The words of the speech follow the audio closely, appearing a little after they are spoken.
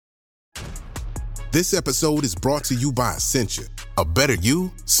This episode is brought to you by Essentia. A better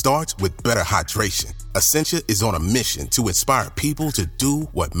you starts with better hydration. Essentia is on a mission to inspire people to do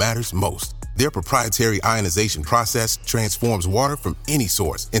what matters most. Their proprietary ionization process transforms water from any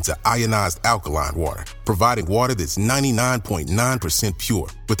source into ionized alkaline water, providing water that's 99.9% pure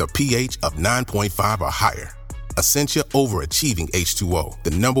with a pH of 9.5 or higher. Essentia overachieving H2O, the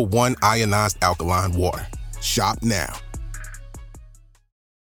 #1 ionized alkaline water. Shop now.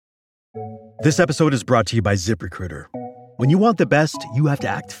 This episode is brought to you by ZipRecruiter. When you want the best, you have to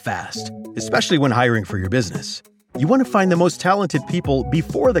act fast, especially when hiring for your business. You want to find the most talented people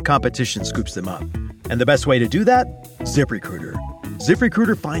before the competition scoops them up. And the best way to do that? ZipRecruiter.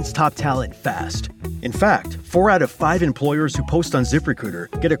 ZipRecruiter finds top talent fast. In fact, 4 out of 5 employers who post on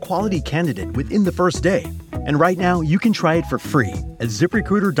ZipRecruiter get a quality candidate within the first day. And right now, you can try it for free at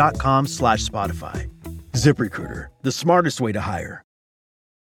ZipRecruiter.com/Spotify. ZipRecruiter, the smartest way to hire.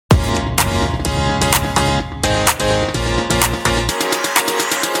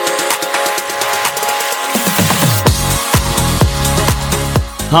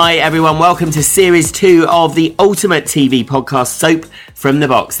 Hi everyone, welcome to Series 2 of the ultimate TV podcast, Soap from the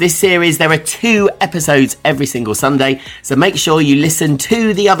Box. This series, there are 2 episodes every single Sunday, so make sure you listen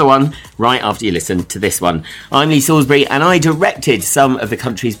to the other one right after you listen to this one. I'm Lee Salisbury and I directed some of the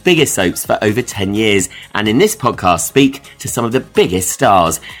country's biggest soaps for over 10 years, and in this podcast speak to some of the biggest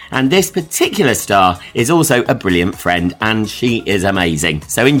stars. And this particular star is also a brilliant friend, and she is amazing.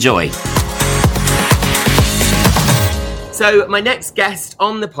 So enjoy. So my next guest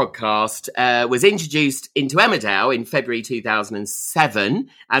on the podcast was introduced into Emmerdale in February 2007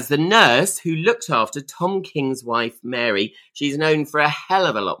 as the nurse who looked after Tom King's wife, Mary. She's known for a hell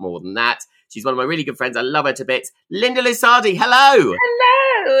of a lot more than that. She's one of my really good friends. I love her to bits. Linda Lusardi, hello.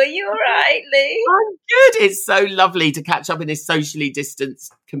 Hello, are you all right, Lee? I'm good. It's so lovely to catch up in this socially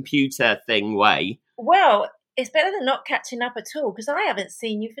distanced computer thing way. Well, it's better than not catching up at all, because I haven't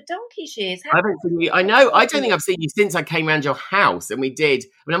seen you for donkey's years. I haven't seen you. I know. I don't think I've seen you since I came round your house, and we did. I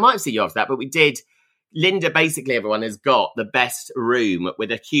mean, I might have seen you after that, but we did. Linda, basically, everyone has got the best room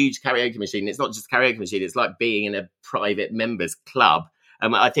with a huge karaoke machine. It's not just a karaoke machine; it's like being in a private members club.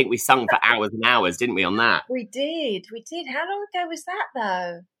 I think we sung for hours and hours, didn't we? On that, we did. How long ago was that,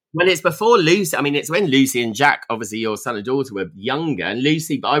 though? Well, it's before Lucy. I mean, it's when Lucy and Jack, obviously your son and daughter, were younger, and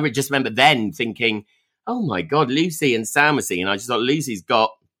Lucy. But I would just remember then thinking, oh my God, Lucy and Sam were singing. I just thought Lucy's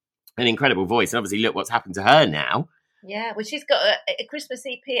got an incredible voice. And obviously, look what's happened to her now. Yeah, well, she's got a Christmas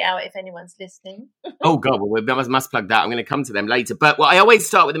EP out, if anyone's listening. Oh God, well, we must plug that. I'm going to come to them later. But I always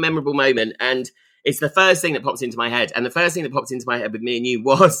start with a memorable moment. And it's the first thing that pops into my head. And the first thing that popped into my head with me and you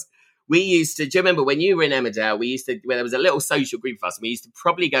was, do you remember when you were in Emmerdale, when there was a little social group of us, and we used to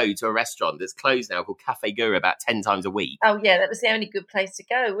probably go to a restaurant that's closed now called Cafe Guru about 10 times a week. Oh yeah, that was the only good place to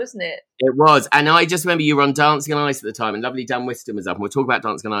go, wasn't it? It was. And I just remember you were on Dancing on Ice at the time, and lovely Dan Whiston was up, and we'll talk about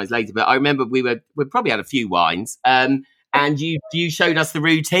Dancing on Ice later. But I remember we probably had a few wines, and you showed us the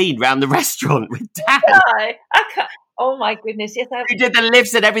routine around the restaurant with Dan. I can't. Oh my goodness, yes. You did the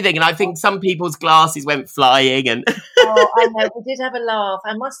lifts and everything, and I think some people's glasses went flying. And oh, I know, we did have a laugh.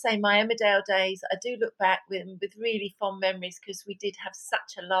 I must say, my Emmerdale days, I do look back with really fond memories, because we did have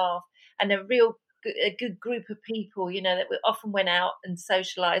such a laugh, and a good group of people, that we often went out and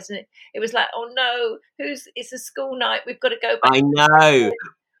socialised, and it was like, oh no, it's a school night, we've got to go back. I know.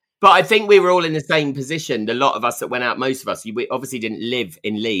 But I think we were all in the same position. A lot of us that went out, most of us, we obviously didn't live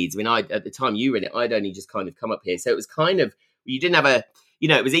in Leeds. I mean, at the time you were in it, I'd only just kind of come up here. So it was kind of, you didn't have it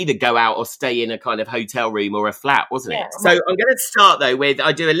was either go out or stay in a kind of hotel room or a flat, wasn't it? So I'm going to start, though,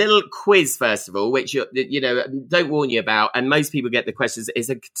 I do a little quiz, first of all, which, don't warn you about. And most people get the questions.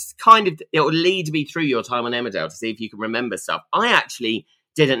 It's a kind of, it will lead me through your time on Emmerdale to see if you can remember stuff. I actually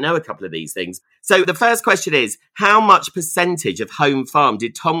didn't know a couple of these things. So the first question is, how much percentage of Home Farm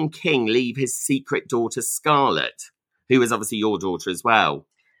did Tom King leave his secret daughter Scarlett, who was obviously your daughter as well?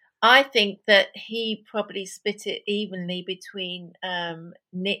 I think that he probably split it evenly between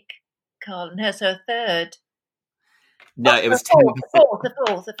Nick, Carl and her, so a third. No, it was 10%.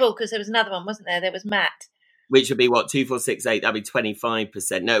 The fourth, because there was another one, wasn't there? There was Matt. Which would be what, 2, 4, 6, 8, that'd be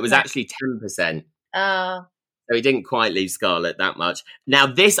 25%. No, it was actually 10%. So he didn't quite leave Scarlett that much. Now,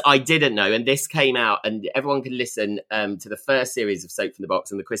 this I didn't know, and this came out, and everyone can listen to the first series of Soap from the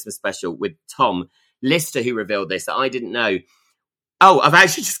Box and the Christmas special with Tom Lister, who revealed this, that I didn't know. Oh, I've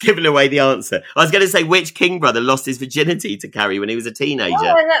actually just given away the answer. I was going to say, which King brother lost his virginity to Carrie when he was a teenager?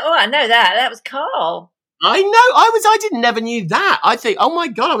 Oh, I know that. That was Carl. I know. I never knew that. I think, oh my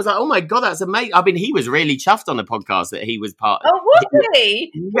God, that's amazing. I mean, he was really chuffed on the podcast that he was part of. Oh, was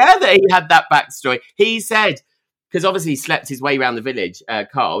he? Yeah, that he had that backstory. He said, because obviously he slept his way around the village,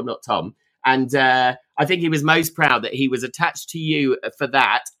 Carl, not Tom. And I think he was most proud that he was attached to you for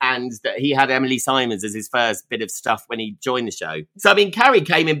that, and that he had Emily Simons as his first bit of stuff when he joined the show. So, I mean, Carrie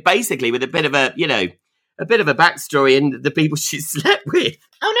came in basically with a bit of a backstory and the people she slept with.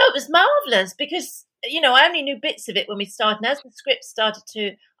 Oh, no, it was marvellous because, I only knew bits of it when we started. And as the script started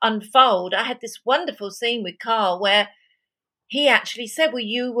to unfold, I had this wonderful scene with Carl where he actually said, well,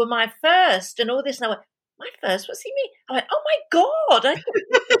 you were my first and all this. And I went, my first? What's he mean? I went, oh, my God, I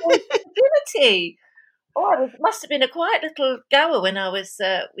thought ability. Oh, it must have been a quiet little goer when I was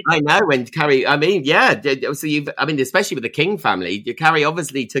with I know, when Carrie, I mean, yeah. So especially with the King family, Carrie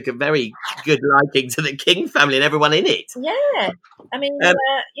obviously took a very good liking to the King family and everyone in it. Yeah. I mean,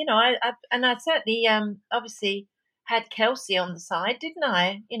 I certainly obviously had Kelsey on the side, didn't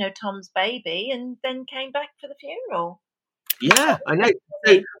I? Tom's baby, and then came back for the funeral. Yeah, I know.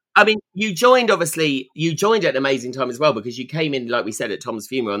 So, I mean, you joined at an amazing time as well, because you came in, like we said, at Tom's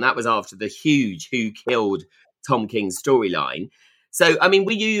funeral, and that was after the huge Who Killed Tom King storyline. So, I mean,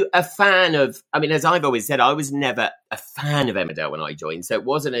 were you a fan of, as I've always said, I was never a fan of Emmerdale when I joined. So it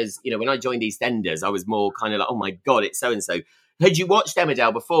wasn't as, when I joined EastEnders, I was more kind of like, oh my God, it's so-and-so. Had you watched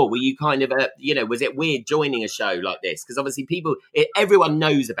Emmerdale before? Were you kind of was it weird joining a show like this? Because obviously everyone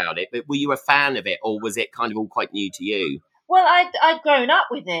knows about it, but were you a fan of it, or was it kind of all quite new to you? Well, I'd grown up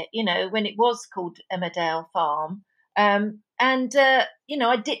with it, when it was called Emmerdale Farm.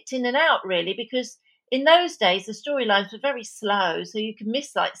 I dipped in and out really, because in those days the storylines were very slow. So you could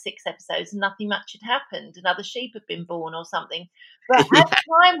miss like 6 episodes and nothing much had happened. Another sheep had been born or something. But as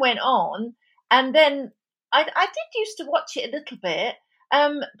time went on, and then I did used to watch it a little bit.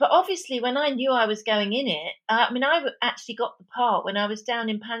 But obviously when I knew I was going in it, I actually got the part when I was down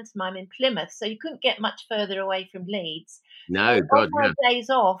in pantomime in Plymouth. So you couldn't get much further away from Leeds. No, so God, on my days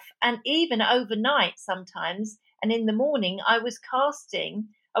off, and even overnight sometimes, and in the morning, I was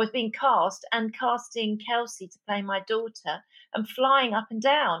being cast and casting Kelsey to play my daughter and flying up and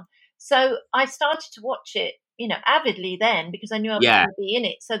down. So I started to watch it, avidly then, because I knew I was going to be in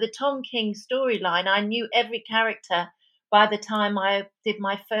it. So the Tom King storyline, I knew every character by the time I did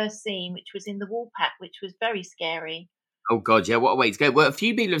my first scene, which was in the Woolpack, which was very scary. Oh, God, yeah, what a way to go. Well, a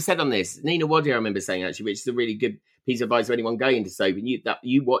few people have said on this, Nina Waddy, I remember saying, actually, which is a really good piece of advice for anyone going into soap, and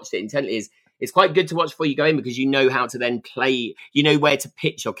you watched it intently, is it's quite good to watch before you go in, because you know how to then play, you know where to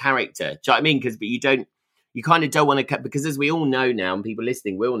pitch your character. Do you know what I mean? But you kind of don't want to, because as we all know now, and people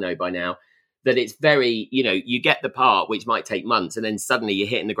listening will know by now, that it's very, you get the part, which might take months, and then suddenly you're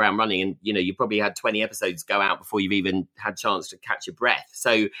hitting the ground running, and, you probably had 20 episodes go out before you've even had a chance to catch your breath.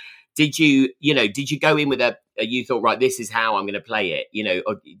 So did you go in with you thought, right, this is how I'm going to play it?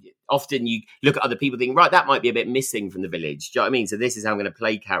 Or often you look at other people thinking, right, that might be a bit missing from the village. Do you know what I mean? So this is how I'm going to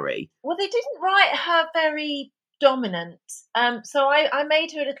play Carrie. Well, they didn't write her very dominant. So I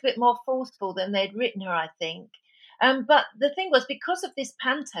made her a little bit more forceful than they'd written her, I think. But the thing was, because of this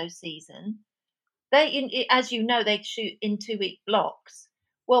panto season, as you know, they shoot in 2-week blocks.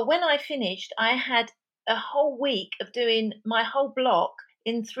 Well, when I finished, I had a whole week of doing my whole block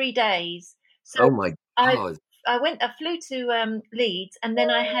in 3 days. So oh my God. I flew to Leeds, and then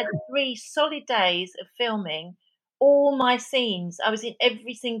I had 3 solid days of filming all my scenes. I was in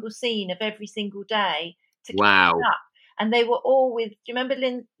every single scene of every single day to keep up. And they were all with, do you remember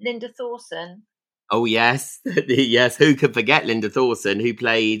Linda Thorson? Oh, yes. Yes. Who could forget Linda Thorson, who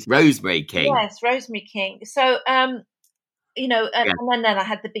played Rosemary King? Yes, Rosemary King. So, and then I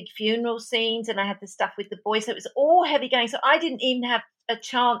had the big funeral scenes, and I had the stuff with the boys. So it was all heavy going. So I didn't even have a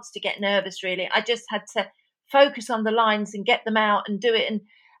chance to get nervous, really. I just had to focus on the lines and get them out and do it. And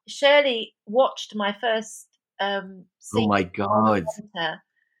Shirley watched my first scene. Oh, my God.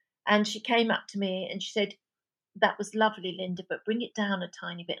 And she came up to me and she said, "That was lovely, Linda, but bring it down a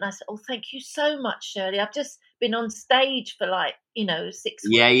tiny bit." And I said, "Oh, thank you so much, Shirley. I've just been on stage for 6 weeks."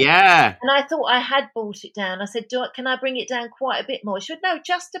 Yeah. And I thought I had brought it down. I said, "Can I bring it down quite a bit more?" She said, "No,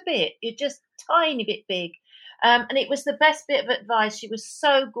 just a bit. You're just tiny bit big." And it was the best bit of advice. She was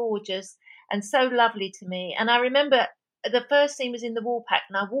so gorgeous and so lovely to me. And I remember the first scene was in the Woolpack,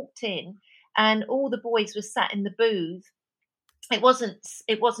 and I walked in and all the boys were sat in the booth. It wasn't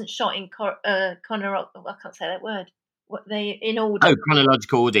shot in I can't say that word. What they in order? Oh,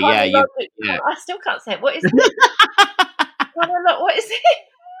 chronological order. Yeah. I still can't say it. What is it? What is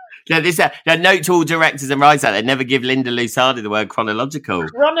it? Yeah, note to all directors and writers out there: never give Linda Lusardi the word chronological.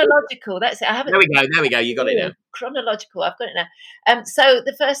 Chronological. That's it. I haven't. There we go. You got it now. Chronological. I've got it now. So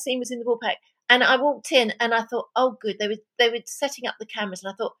the first scene was in the Woolpack, and I walked in, and I thought, oh, good. They were setting up the cameras,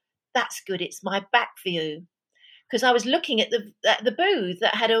 and I thought, that's good. It's my back view. Because I was looking at the booth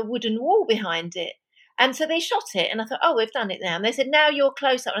that had a wooden wall behind it. And so they shot it, and I thought, oh, we've done it now. And they said, now you're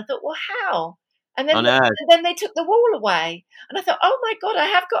close up. And I thought, well, how? And then, they took the wall away, and I thought, oh my God, I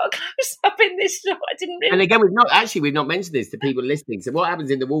have got a close up in this shot. I didn't really. And again, we've not mentioned this to people listening. So what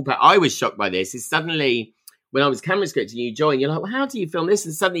happens in the wallpaper? I was shocked by this. Is suddenly when I was camera scripting, you join, you're like, well, how do you film this?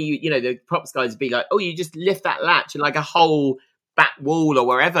 And suddenly you know the props guys would be like, oh, you just lift that latch, and like a whole back wall or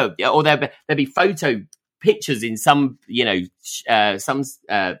wherever, or there'd be photo pictures in some, you know, some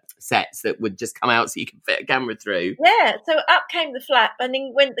sets that would just come out so you can fit a camera through. Yeah, so up came the flap, and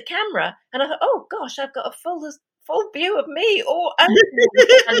then went the camera, and I thought, oh gosh, I've got a full view of me, or and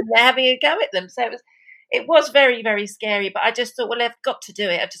they're having a go at them. So it was very, very scary. But I just thought, well, I've got to do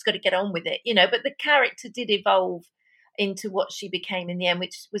it. I've just got to get on with it, you know. But the character did evolve into what she became in the end,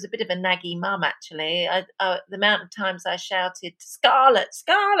 which was a bit of a naggy mum, actually. The amount of times I shouted, Scarlet,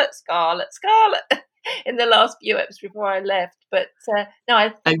 Scarlet, Scarlet, Scarlet, in the last few episodes before I left. But no,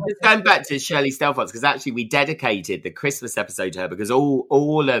 and just going back to Shirley Stelfox, because actually we dedicated the Christmas episode to her, because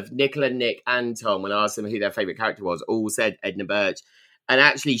all of Nicola, Nick and Tom, when I asked them who their favourite character was, all said Edna Birch. And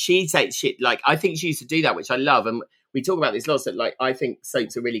actually she said shit, like, I think she used to do that, which I love. And we talk about this lots, that like, I think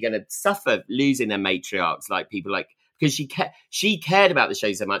soaps are really going to suffer losing their matriarchs, like people like, because she cared about the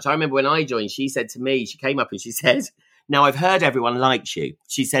show so much. I remember when I joined, she said to me, she came up and she said, now, I've heard everyone likes you.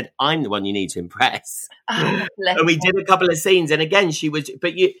 She said, I'm the one you need to impress. Oh, and we did a couple of scenes. And again, she was,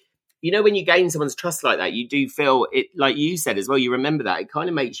 but you know, when you gain someone's trust like that, you do feel it, like you said as well, you remember that. It kind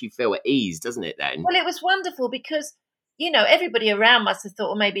of makes you feel at ease, doesn't it then? Well, it was wonderful because, you know, everybody around must have thought,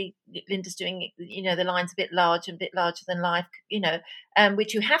 well, maybe Linda's doing, you know, the line's a bit large and a bit larger than life, you know,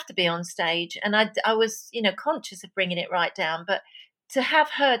 which you have to be on stage. And I was, you know, conscious of bringing it right down. But to have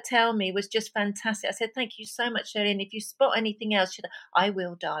her tell me was just fantastic. I said, thank you so much, Shirley. And if you spot anything else, I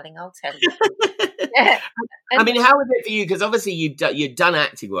will, darling, I'll tell you. Yeah. I mean, how was it for you? Because obviously you've done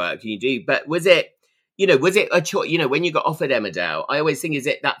acting work, and you do, but was it a choice? You know, when you got offered Emmerdale, I always think, is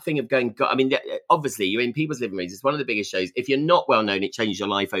it that thing of going, God, I mean, obviously you're in people's living rooms. It's one of the biggest shows. If you're not well known, it changes your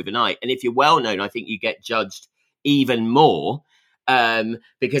life overnight. And if you're well known, I think you get judged even more.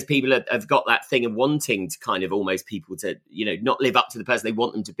 Because people have got that thing of wanting to kind of almost people to, you know, not live up to the person they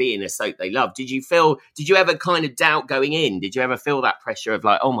want them to be in a soap they love. Did you ever kind of doubt going in? Did you ever feel that pressure of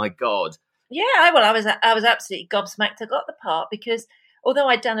like, oh my God? Yeah, I was absolutely gobsmacked I got the part, because although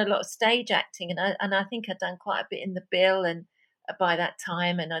I'd done a lot of stage acting and I think I'd done quite a bit in the Bill and by that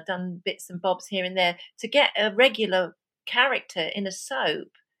time, and I'd done bits and bobs here and there, to get a regular character in a soap,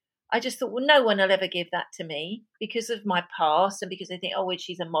 I just thought, well, no one will ever give that to me because of my past and because they think, oh, well,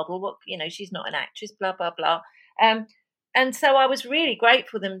 she's a model. What, you know, she's not an actress, blah, blah, blah. And so I was really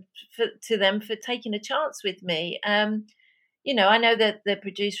grateful to them for taking a chance with me. You know, I know that the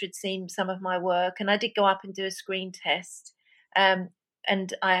producer had seen some of my work, and I did go up and do a screen test. And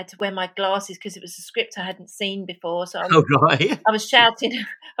I had to wear my glasses because it was a script I hadn't seen before. So I was shouting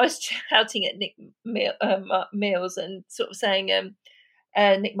at Nick Mills and sort of saying,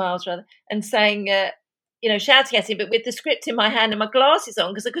 Nick Miles rather, and saying, you know, shouting at him, but with the script in my hand and my glasses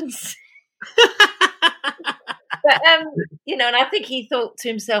on because I couldn't see. But, you know, and I think he thought to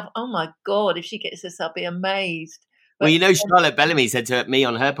himself, oh my God, if she gets this, I'll be amazed. But, well, you know, Charlotte Bellamy said to me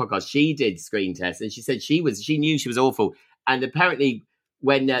on her podcast, she did screen tests, and she said she knew she was awful. And apparently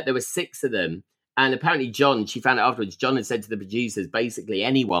when there were 6 of them, and apparently John, she found out afterwards, John had said to the producers, basically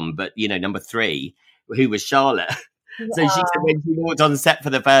anyone but, you know, number 3, who was Charlotte. So she said when she walked on set for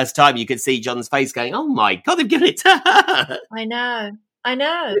the first time, you could see John's face going, oh my God, they've given it to her. I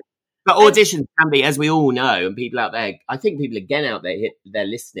know. But auditions can be, as we all know, and people out there, I think people again out there, they're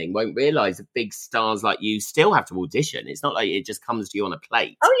listening, won't realise that big stars like you still have to audition. It's not like it just comes to you on a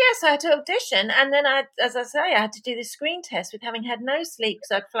plate. Oh, yes, I had to audition. And then, as I say, I had to do this screen test with having had no sleep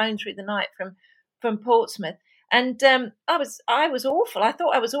because I'd flown through the night from Portsmouth. And I was awful. I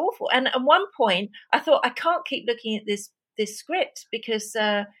thought I was awful. And at one point, I thought, I can't keep looking at this script because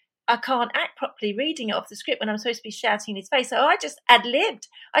I can't act properly reading it off the script when I'm supposed to be shouting in his face. So I just ad-libbed.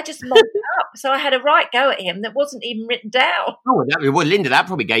 I just mocked it up. So I had a right go at him that wasn't even written down. Oh, well, Linda, that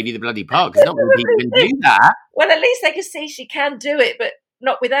probably gave you the bloody part because not many people can do that. Well, at least they can see she can do it, but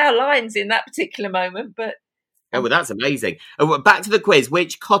not with our lines in that particular moment. But oh, well, that's amazing. Back to the quiz.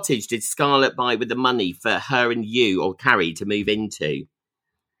 Which cottage did Scarlett buy with the money for her and you or Carrie to move into?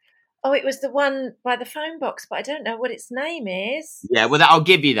 Oh, it was the one by the phone box, but I don't know what its name is. Yeah, well, I'll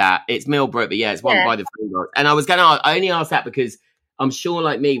give you that. It's Millbrook, but yeah, it's one by the phone box. And I only asked that because I'm sure,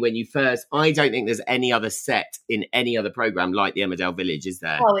 like me, when you first, I don't think there's any other set in any other programme like the Emmerdale Village, is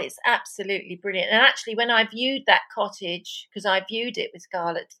there? Oh, it's absolutely brilliant. And actually, when I viewed that cottage, because I viewed it with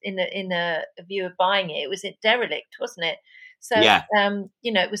Scarlett in a view of buying it, it was at derelict, wasn't it? So, Yeah.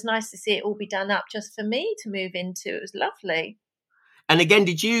 it was nice to see it all be done up just for me to move into. It was lovely. And again,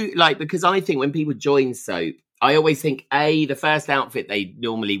 did you because I think when people join soap, I always think, the first outfit they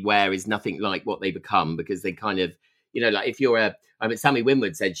normally wear is nothing like what they become, because they kind of, like if you're Sammy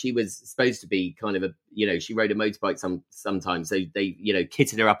Winwood said she was supposed to be kind of she rode a motorbike sometimes. So they,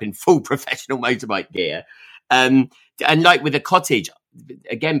 kitted her up in full professional motorbike gear. And like with a cottage,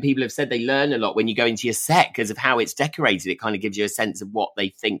 again, people have said they learn a lot when you go into your set because of how it's decorated. It kind of gives you a sense of what they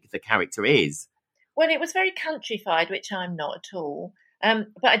think the character is. Well, it was very countrified, which I'm not at all. But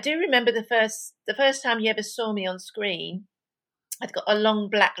I do remember the first time you ever saw me on screen, I'd got a long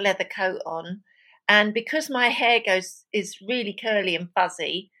black leather coat on, and because my hair is really curly and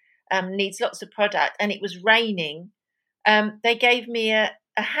fuzzy, needs lots of product, and it was raining, they gave me a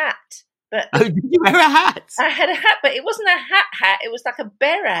hat. But did you wear a hat? I had a hat, but it wasn't a hat. It was like a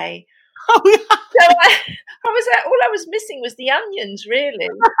beret. Oh, yeah. So all I was missing was the onions, really.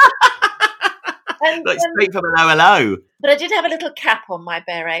 And, like straight from an OLO. But I did have a little cap on my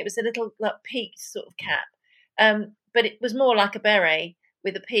beret. It was a little peaked sort of cap. But it was more like a beret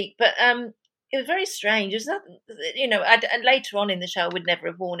with a peak. But it was very strange. It was nothing, and later on in the show, I would never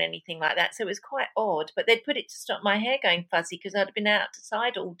have worn anything like that. So it was quite odd. But they'd put it to stop my hair going fuzzy because I'd been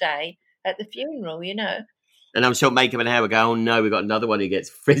outside all day at the funeral, And I'm sure makeup and hair would go, oh no, we've got another one who gets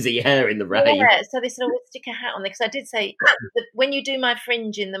frizzy hair in the rain. Yeah, so they said, we'll stick a hat on there. Because I did say, that when you do my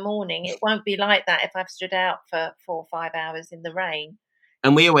fringe in the morning, it won't be like that if I've stood out for 4 or 5 hours in the rain.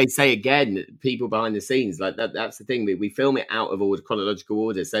 And we always say, again, people behind the scenes, like that's the thing. We film it out of order, chronological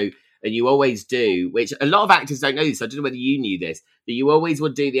order. So, and you always do, which a lot of actors don't know this. I don't know whether you knew this, that you always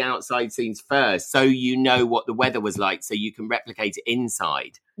would do the outside scenes first. So you know what the weather was like, so you can replicate it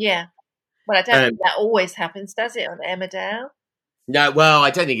inside. Yeah. Well, I don't think that always happens, does it, on Emmerdale? No, well,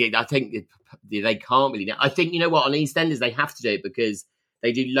 I don't think it. I think they can't really. I think, on EastEnders, they have to do it because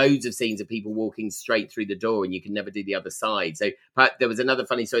they do loads of scenes of people walking straight through the door and you can never do the other side. So there was another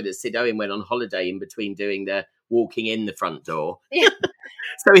funny story that Sid Owen went on holiday in between doing the walking in the front door. Yeah.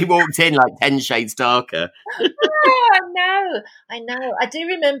 So he walked in like 10 shades darker. Oh, I know. I do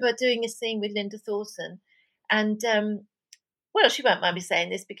remember doing a scene with Linda Thorson and... well, she won't mind me saying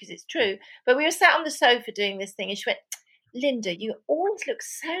this because it's true, but we were sat on the sofa doing this thing and she went, Linda, you always look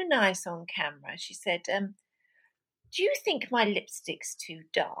so nice on camera. She said, do you think my lipstick's too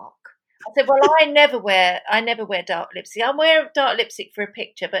dark? I said, well, I never wear dark lipstick. I wear dark lipstick for a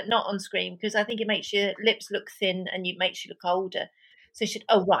picture, but not on screen because I think it makes your lips look thin and it makes you look older. So she said,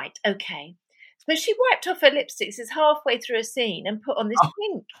 oh, right, okay. So she wiped off her lipstick, this is halfway through a scene, and put on this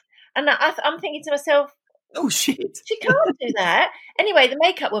pink. And I'm thinking to myself, oh, shit. She can't do that. Anyway, the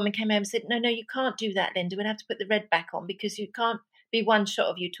makeup woman came home and said, no, you can't do that, Linda. We'll have to put the red back on because you can't be one shot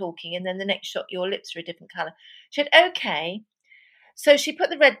of you talking and then the next shot your lips are a different colour. She said, okay. So she put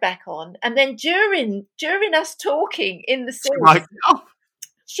the red back on and then during us talking in the scene,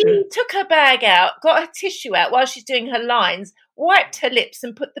 she took her bag out, got her tissue out while she's doing her lines, wiped her lips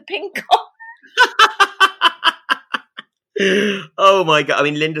and put the pink on. Oh my God. I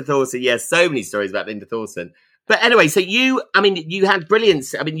mean, Linda Thorson, yes, so many stories about Linda Thorson. But anyway, so you had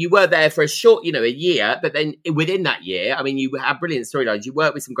brilliance. I mean, you were there for a short, a year, but then within that year, I mean, you had brilliant storylines. You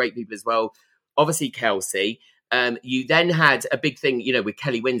worked with some great people as well. Obviously, Kelsey. You then had a big thing, with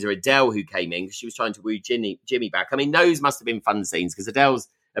Kelly Windsor, Adele, who came in because she was trying to woo Jimmy back. I mean, those must have been fun scenes because Adele's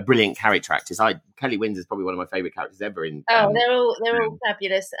a brilliant character actress. Kelly Windsor is probably one of my favourite characters ever. They're all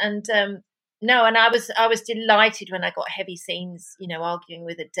fabulous. And no, and I was delighted when I got heavy scenes, arguing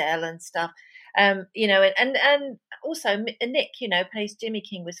with Adele and stuff. And also Nick, plays Jimmy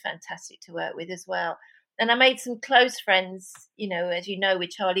King, was fantastic to work with as well. And I made some close friends, as you know, with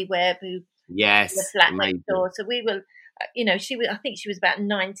Charlie Webb, who the flat next door. So we were, I think she was about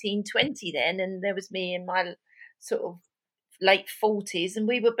 19, 20 then, and there was me in my sort of late 40s, and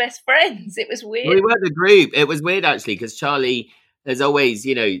we were best friends. It was weird. We were the group. It was weird actually because Charlie. There's always,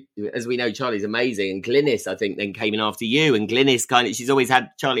 as we know, Charlie's amazing. And Glynis, I think, then came in after you. And Glynis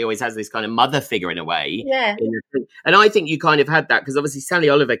Charlie always has this kind of mother figure in a way. Yeah. And I think you kind of had that because obviously Sally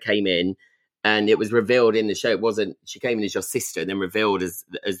Oliver came in and it was revealed in the show. She came in as your sister and then revealed as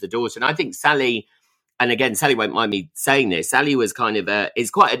the daughter. And I think Sally, and again, Sally won't mind me saying this, Sally was kind of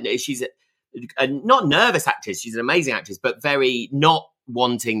she's a not nervous actress. She's an amazing actress, but very not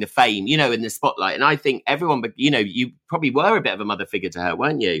wanting the fame, in the spotlight. And I think everyone, you probably were a bit of a mother figure to her,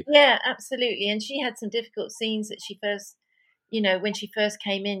 weren't you? Yeah, absolutely. And she had some difficult scenes that she first, when she first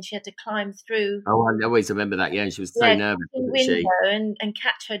came in, she had to climb through. Oh, I always remember that. Yeah, and she was so nervous, wasn't she? Window and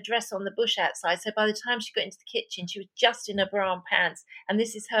catch her dress on the bush outside. So by the time she got into the kitchen, she was just in her bra and pants. And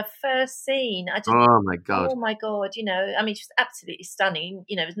this is her first scene. Oh my God. Oh my God. I mean, she's absolutely stunning.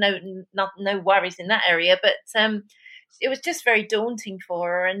 There's no worries in that area, but it was just very daunting for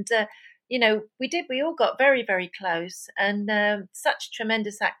her. And, we all got very, very close, and such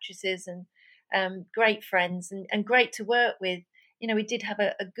tremendous actresses and great friends and great to work with. We did have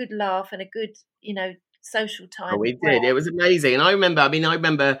a good laugh and a good, social time. Oh, we did. It was amazing. And I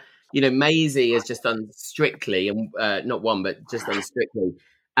remember, Maisie has just done Strictly, and not one, but just done Strictly.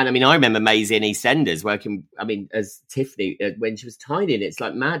 And I remember Maisie in EastEnders working, as Tiffany when she was tiny. And it's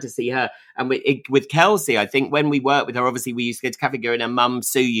like mad to see her. And with Kelsey, I think when we worked with her, obviously we used to go to Cafe Girl, and her mum,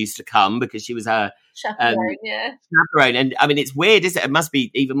 Sue, used to come because she was her chaperone. Chaperone. And it's weird, isn't it? It must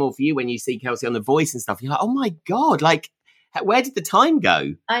be even more for you when you see Kelsey on The Voice and stuff. You're like, oh my God, like, where did the time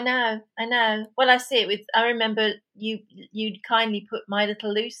go? I know. Well, I see it I remember you'd kindly put My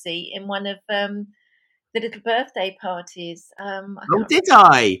Little Lucy in one of the little birthday parties. Did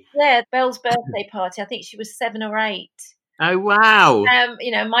I? Yeah, Belle's birthday party. I think she was 7 or 8. Oh, wow.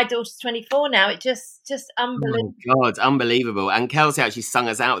 My daughter's 24 now. It just unbelievable. Oh my God, unbelievable. And Kelsey actually sung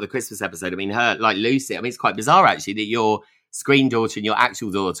us out of the Christmas episode. Her, like Lucy, it's quite bizarre actually that your screen daughter and your actual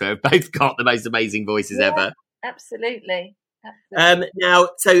daughter have both got the most amazing voices ever. Absolutely. Now,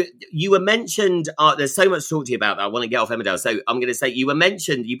 so you were mentioned, there's so much to talk to you about that. I want to get off Emmerdale. So I'm going to say you were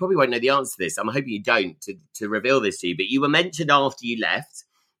mentioned, you probably won't know the answer to this. I'm hoping you don't to reveal this to you, but you were mentioned after you left.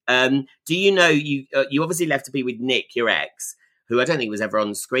 Do you know, you obviously left to be with Nick, your ex, who I don't think was ever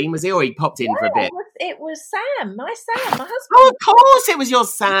on screen, was he? Or he popped in for a bit? It was Sam, my husband. Oh, of course it was your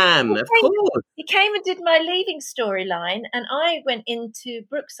Sam, of course. He came and did my leaving storyline, and I went into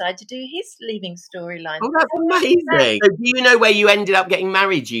Brookside to do his leaving storyline. Oh, that's amazing. So do you know where you ended up getting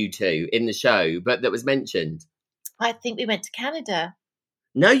married, you two, in the show, but that was mentioned? I think we went to Canada.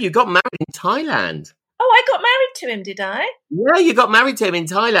 No, you got married in Thailand. Oh, I got married to him, did I? Yeah, you got married to him in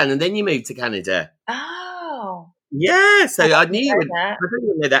Thailand, and then you moved to Canada. Oh. Yeah, so I knew you would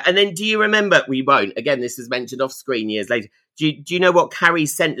know that. And then do you remember, we won't, again, this was mentioned off screen years later, do you know what Carrie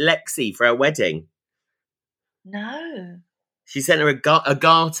sent Lexi for her wedding? No. She sent her a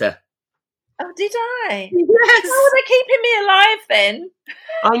garter. Oh, did I? Yes. Oh, they're keeping me alive then.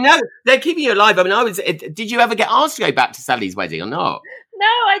 I know, they're keeping you alive. Did you ever get asked to go back to Sally's wedding or not? No,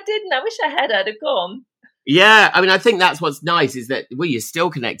 I didn't. I wish I had. I'd have gone. Yeah, I think that's what's nice is that, you're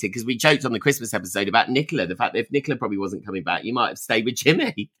still connected, because we joked on the Christmas episode about Nicola, the fact that if Nicola probably wasn't coming back, you might have stayed with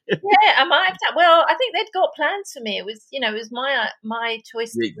Jimmy. Yeah, I might have. Well, I think they'd got plans for me. It was, it was my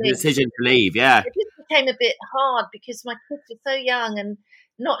choice. The decision to leave, yeah. It just became a bit hard because my kids were so young and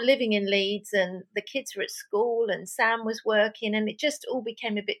not living in Leeds, and the kids were at school and Sam was working, and it just all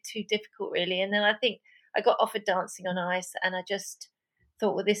became a bit too difficult, really. And then I think I got offered Dancing on Ice, and I just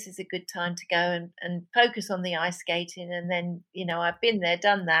thought, well, this is a good time to go and focus on the ice skating. And then, I've been there,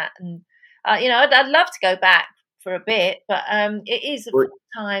 done that. And, I'd love to go back for a bit, but it is a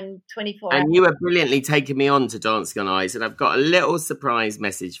full-time 24 hours. And you have brilliantly taken me on to Dancing on Ice, and I've got a little surprise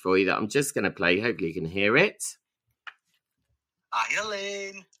message for you that I'm just going to play. Hopefully you can hear it. Hi,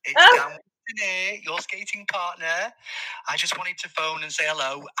 Elaine. It's Dan here, your skating partner. I just wanted to phone and say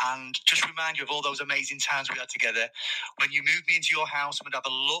hello and just remind you of all those amazing times we had together. When you moved me into your house, and we'd have a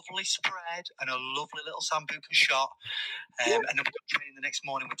lovely spread and a lovely little sambuca shot. And then we got training the next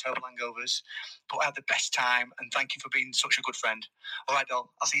morning with total hangovers. But I had the best time, and thank you for being such a good friend. All right,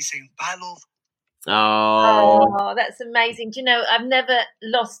 doll. I'll see you soon. Bye, love. Oh, that's amazing. Do you know, I've never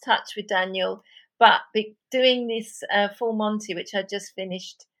lost touch with Daniel, but doing this Full Monty, which I just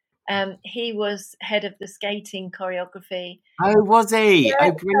finished, he was head of the skating choreography. Oh, was he? Yeah,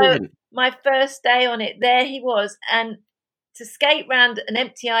 oh, brilliant. So my first day on it, there he was. And to skate round an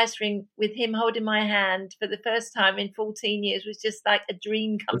empty ice rink with him holding my hand for the first time in 14 years was just like a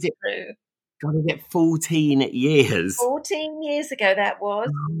dream come true. God, is it 14 years? 14 years ago that was.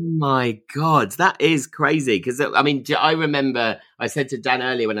 Oh my God, that is crazy. Because, I remember I said to Dan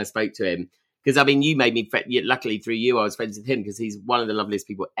earlier when I spoke to him, because, you made me, luckily through you, I was friends with him because he's one of the loveliest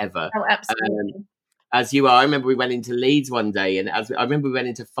people ever. Oh, absolutely. As you are. I remember we went into Leeds one day, and I remember we went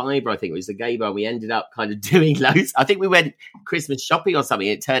into Fibre, I think it was a gay bar, and we ended up kind of doing loads. I think we went Christmas shopping or something.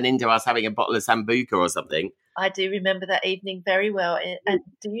 It turned into us having a bottle of Sambuca or something. I do remember that evening very well. And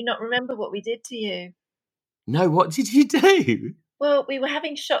do you not remember what we did to you? No, what did you do? Well, we were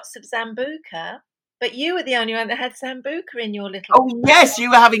having shots of Sambuca, But you were the only one that had sambuca in your little. Oh yes,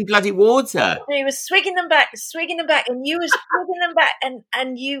 you were having bloody water. He was swigging them back, and you were swigging them back,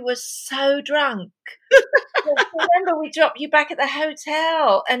 and you were so drunk. Remember, we dropped you back at the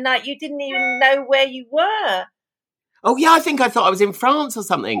hotel, and like you didn't even know where you were. Oh yeah, I thought I was in France or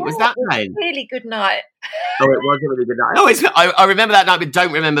something. Yeah, was that it was night? a really good night. Oh, it was a really good night. I remember that night, but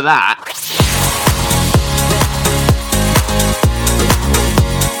don't remember that.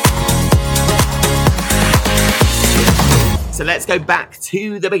 So let's go back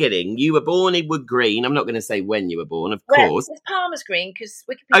to the beginning. You were born in Wood Green. I'm not going to say when you were born, of course. It's Palmer's Green because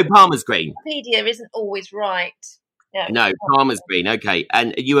Palmer's Green. Wikipedia isn't always right. No, Palmer's Green. Okay,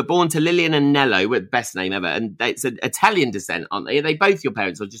 and you were born to Lillian and Nello, with best name ever, and it's an Italian descent, aren't they? Are they both your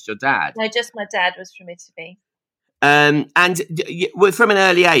parents or just your dad? No, just my dad was from Italy. And from an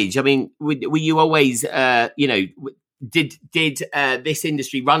early age, I mean, were you always, did this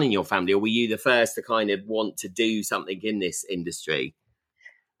industry run in your family, or were you the first to kind of want to do something in this industry?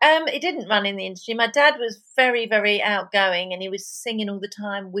 It didn't run in the industry. My dad was very, very outgoing, and he was singing all the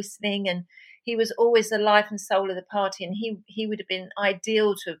time, whistling, and he was always the life and soul of the party. And he would have been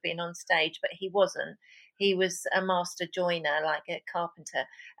ideal to have been on stage, but he wasn't. He was a master joiner, like a carpenter.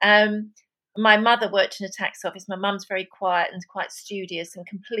 My mother worked in a tax office. My mum's very quiet and quite studious, and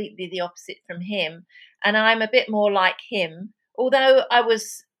completely the opposite from him. And I'm a bit more like him, although I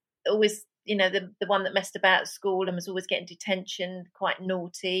was always, the one that messed about at school and was always getting detention, quite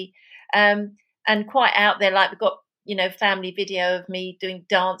naughty, and quite out there. Like, we've got, family video of me doing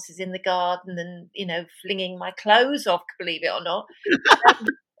dances in the garden and, flinging my clothes off, believe it or not,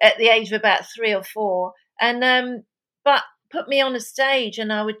 at the age of about 3 or 4. And, but put me on a stage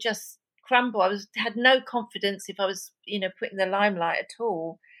and I would just crumble. Had no confidence if I was, put in the limelight at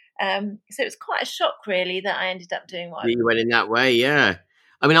all. So it was quite a shock, really, that I ended up doing what you went in that way, yeah.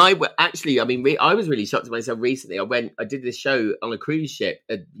 I mean, I was really shocked at myself recently. I did this show on a cruise ship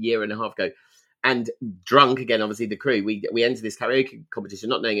a year and a half ago, and drunk again. Obviously, the crew we entered this karaoke competition,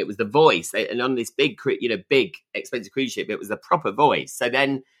 not knowing it was The Voice, and on this big expensive cruise ship, it was the proper Voice. So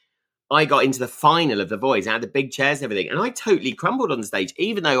then I got into the final of The Voice. I had the big chairs and everything, and I totally crumbled on the stage.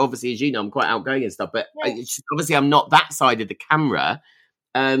 Even though, obviously, as you know, I'm quite outgoing and stuff, but obviously, I'm not that side of the camera.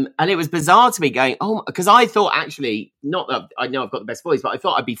 And it was bizarre to me going, because I thought actually, not that I know I've got the best voice, but I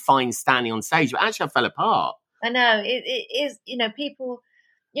thought I'd be fine standing on stage, but actually I fell apart. I know, it is, people,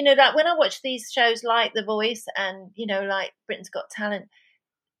 like when I watch these shows like The Voice and, like Britain's Got Talent,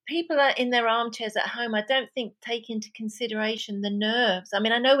 people are in their armchairs at home. I don't think take into consideration the nerves. I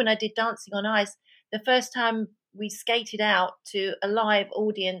mean, I know when I did Dancing on Ice, the first time we skated out to a live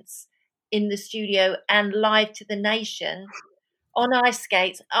audience in the studio and live to the nation, on ice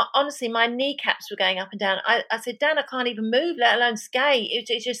skates, honestly, my kneecaps were going up and down. I said, Dan, I can't even move, let alone skate.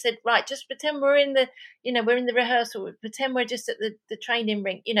 It just said, right, just pretend we're in the, we're in the rehearsal. Pretend we're just at the training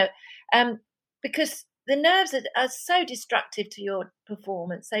rink, because the nerves are so destructive to your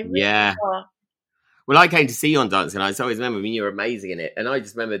performance. They really are. Well, I came to see you on Dancing Nights. I always remember you were amazing in it. And I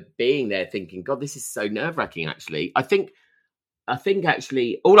just remember being there thinking, God, this is so nerve-wracking, actually. I think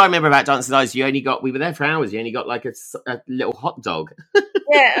actually, all I remember about Dancing Nights, we were there for hours. You only got like a little hot dog.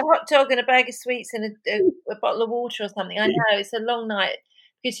 Yeah, a hot dog and a bag of sweets and a bottle of water or something. I know, it's a long night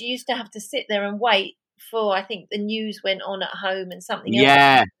because you used to have to sit there and wait for, I think the news went on at home and something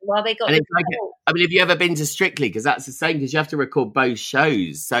else while they got. Have you ever been to Strictly? Because that's the same, because you have to record both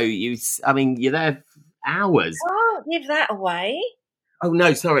shows. So you're there for hours. Oh, give that away. Oh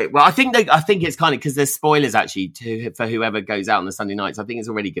no, sorry. Well, I think it's kind of because there's spoilers actually for whoever goes out on the Sunday nights. I think it's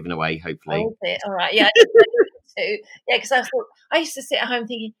already given away. Hopefully. Oh, is it? All right. Yeah. Yeah, because I used to sit at home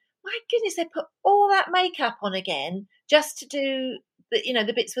thinking, my goodness, they put all that makeup on again just to do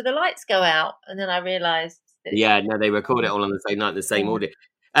the bits where the lights go out, and then I realised. They record it all on the same night, the same audio.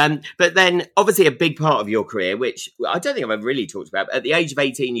 But then, obviously, a big part of your career, which I don't think I've ever really talked about, but at the age of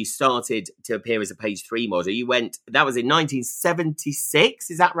 18, you started to appear as a Page 3 model. That was in 1976,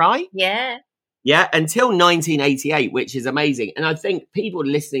 is that right? Yeah. Yeah, until 1988, which is amazing. And I think people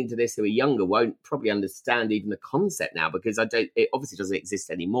listening to this who are younger won't probably understand even the concept now, because it obviously doesn't exist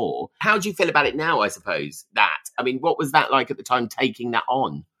anymore. How do you feel about it now, I suppose, what was that like at the time, taking that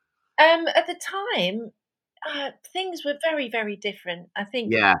on? At the time, things were very, very different. I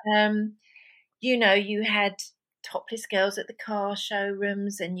think, you had topless girls at the car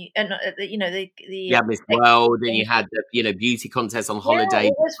showrooms, and you had Miss World, and you had the beauty contests on holiday.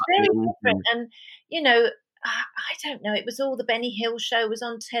 It was very different, and I don't know. It was all the Benny Hill show was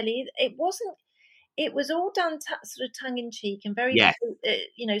on telly. It wasn't. It was all done sort of tongue in cheek and very,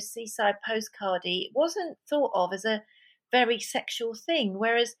 seaside postcardy. It wasn't thought of as a very sexual thing,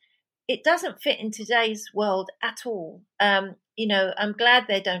 whereas it doesn't fit in today's world at all. You know, I'm glad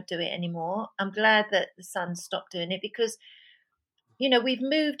they don't do it anymore. I'm glad that the Sun stopped doing it because, you know, we've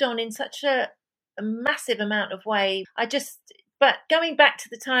moved on in such a massive amount of way. But going back to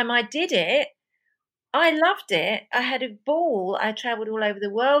the time I did it, I loved it. I had a ball. I travelled all over the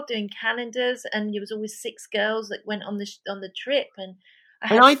world doing calendars, and there was always 6 girls that went on the trip. And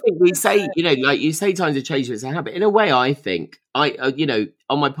I think we say, you know, like you say, times have changed, it's a habit. In a way, I think you know,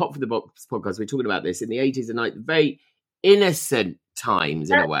 on my Pop for the Box podcast, we're talking about this in the 80s and 90s, very innocent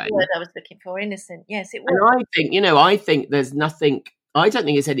times in a way. That's the word I was looking for, innocent. Yes, it was. And I think, you know, I think there's nothing. I don't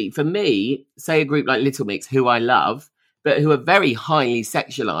think it's any for me. Say a group like Little Mix, who I love, but who are very highly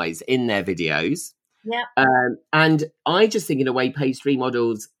sexualized in their videos. Yeah. And I just think in a way, page 3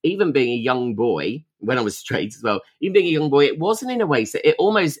 models, even being a young boy, when I was straight as well, even being a young boy, it wasn't in a way, so it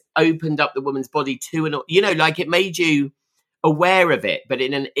almost opened up the woman's body to an, you know, like it made you aware of it, but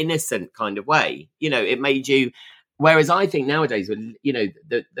in an innocent kind of way. You know, it made you, whereas I think nowadays with, you know,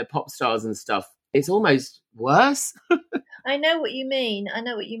 the pop stars and stuff, it's almost worse. I know what you mean. And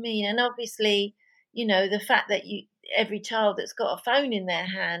obviously, you know, the fact that every child that's got a phone in their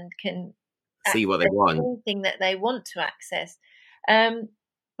hand can see what they want, anything that they want to access.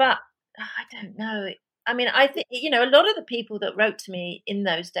 But I don't know. I mean, I think, you know, a lot of the people that wrote to me in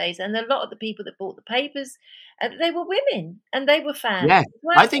those days, and a lot of the people that bought the papers, they were women, and they were fans. Yeah,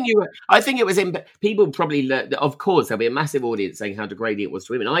 well. I think it was in. People probably learned. Of course, there'll be a massive audience saying how degrading it was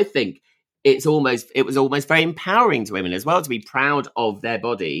to women. I think it was almost very empowering to women as well to be proud of their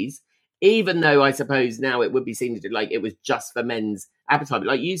bodies. Even though I suppose now it would be seen to like it was just for men's appetite. But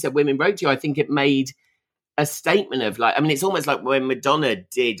like you said, women wrote to you. I think it made a statement of like, I mean, it's almost like when Madonna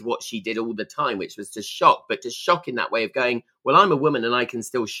did what she did all the time, which was to shock, but to shock in that way of going, well, I'm a woman and I can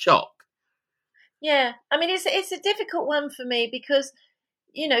still shock. Yeah. I mean, it's a difficult one for me because,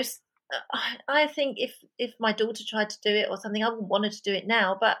 you know, I think if my daughter tried to do it or something, I wouldn't want her to do it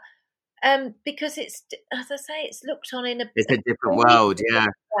now, but because it's, as I say, it's looked on in it's a different world, yeah.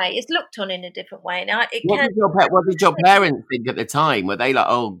 Way. It's looked on in a different way. Now, what did your parents think at the time? Were they like,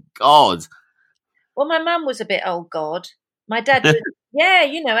 oh God? Well, my mum was a bit, oh God. My dad was, yeah,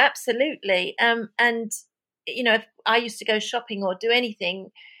 you know, absolutely. And you know, if I used to go shopping or do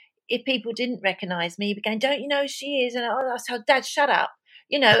anything, if people didn't recognise me, he'd be going, "Don't you know who she is?" And I said, "Dad, shut up,"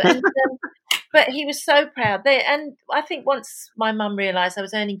 you know. And but he was so proud. And I think once my mum realised I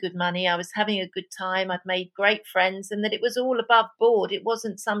was earning good money, I was having a good time, I'd made great friends, and that it was all above board. It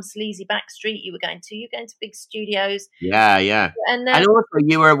wasn't some sleazy back street you were going to. You're going to big studios. Yeah. And also,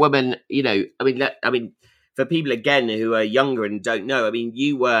 you were a woman. You know, I mean, for people again who are younger and don't know, I mean,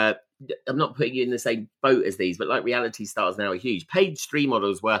 you were. I'm not putting you in the same boat as these, but like reality stars now are huge. Page 3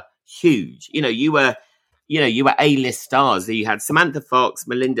 models were huge. You know, you were A-list stars. You had Samantha Fox,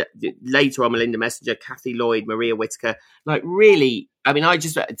 Melinda Messenger, Kathy Lloyd, Maria Whittaker. Like really, I mean, I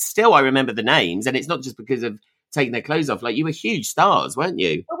remember the names, and it's not just because of taking their clothes off. Like you were huge stars, weren't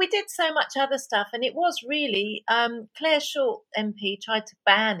you? Well, we did so much other stuff, and it was really Claire Short MP tried to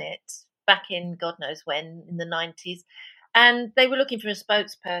ban it back in God knows when, in the 90s. And they were looking for a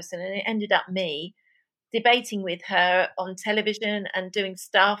spokesperson, and it ended up me debating with her on television and doing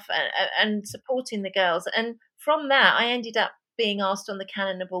stuff and supporting the girls. And from that, I ended up being asked on the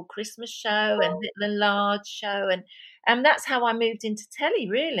Cannonball Christmas show and Little and Large show. And that's how I moved into telly,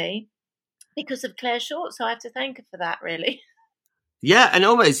 really, because of Claire Short. So I have to thank her for that, really. Yeah, and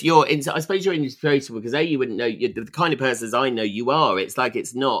almost I suppose you're inspirational because you wouldn't know, you're the kind of person as I know you are. It's like,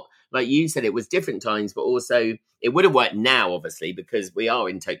 it's not, like you said, it was different times, but also it would have worked now, obviously, because we are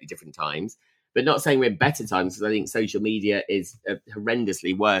in totally different times. But not saying we're in better times, because I think social media is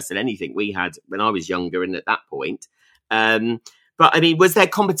horrendously worse than anything we had when I was younger and at that point. But I mean, was there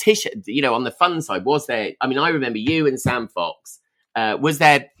competition, you know, on the fun side? Was there, I mean, I remember you and Sam Fox. Was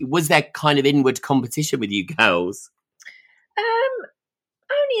there kind of inward competition with you girls?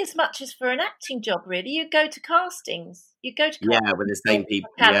 Only as much as for an acting job, really. You go to castings. You go to castings with the same people,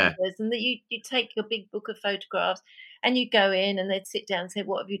 and that you take your big book of photographs and you go in and they'd sit down and say,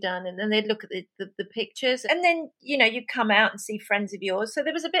 "What have you done?" And then they'd look at the pictures, and then you know you come out and see friends of yours. So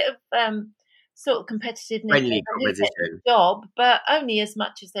there was a bit of sort of competitiveness, friendly competition job, but only as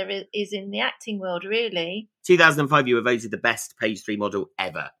much as there is in the acting world, really. 2005, you were voted the best Page 3 model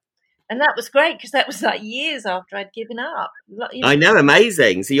ever. And that was great because that was like years after I'd given up. You know? I know,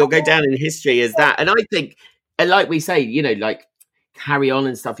 amazing. So you'll go down in history as that. And I think, and like we say, you know, like Carry On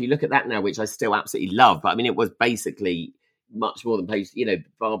and stuff, you look at that now, which I still absolutely love. But I mean, it was basically much more than Page, you know,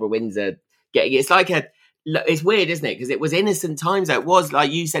 Barbara Windsor getting, it's like it's weird, isn't it? Because it was innocent times. It was,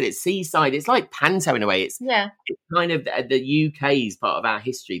 like you said, it's seaside. It's like panto in a way. It's kind of the UK's part of our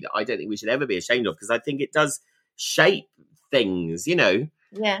history that I don't think we should ever be ashamed of, because I think it does shape things, you know.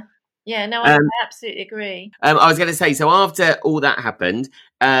 Yeah, no, I absolutely agree. I was going to say, so after all that happened,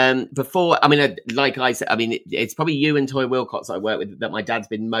 before, I mean, like I said, I mean, it's probably you and Toy Wilcox I work with that my dad's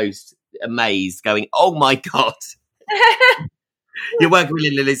been most amazed, going, oh my God. You're working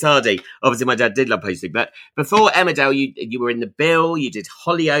with Lusardi. Obviously, my dad did love posting. But before Emmerdale, you were in The Bill, you did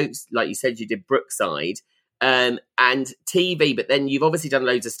Hollyoaks, like you said, you did Brookside, and TV. But then you've obviously done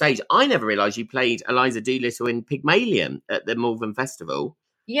loads of stage. I never realised you played Eliza Doolittle in Pygmalion at the Malvern Festival.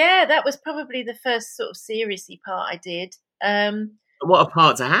 Yeah, that was probably the first sort of seriously part I did. What a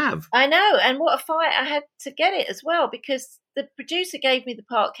part to have. I know, and what a fight I had to get it as well, because the producer gave me the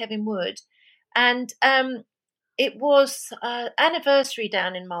part, Kevin Wood, and it was anniversary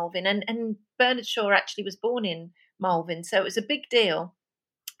down in Malvern, and Bernard Shaw actually was born in Malvern, so it was a big deal.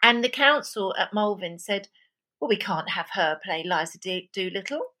 And the council at Malvern said, well, we can't have her play Liza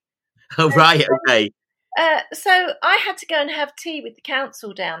Doolittle. Oh, right, okay. So I had to go and have tea with the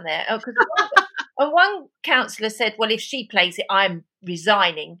council down there. And one councillor said, well, if she plays it, I'm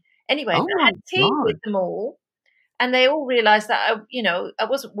resigning. Anyway, I had tea with them all. And they all realised that, I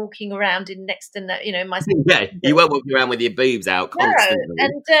wasn't walking around in next to, my... Yeah, you weren't walking around with your boobs out constantly. No,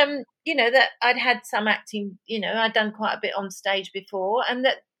 and, that I'd had some acting, I'd done quite a bit on stage before, and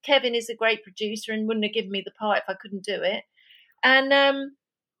that Kevin is a great producer and wouldn't have given me the part if I couldn't do it. And,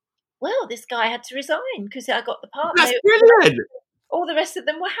 well, this guy had to resign because I got the part. That's brilliant. All the rest of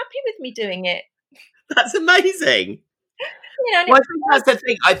them were happy with me doing it. That's amazing. I think that's the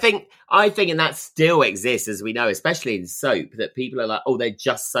thing. I think, and that still exists, as we know, especially in soap, that people are like, oh, they're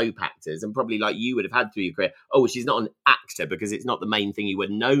just soap actors, and probably like you would have had through your career. Oh, she's not an actor because it's not the main thing you were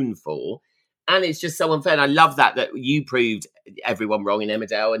known for, and it's just so unfair. And I love that you proved everyone wrong in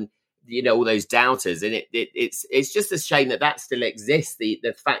Emmerdale, and all those doubters, and it's just a shame that still exists.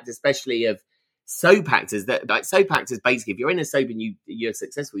 The fact, especially of soap actors, that like soap actors, basically, if you're in a soap and you're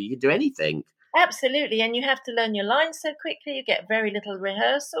successful, you can do anything. Absolutely, and you have to learn your lines so quickly. You get very little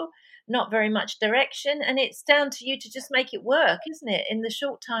rehearsal, not very much direction, and it's down to you to just make it work, isn't it, in the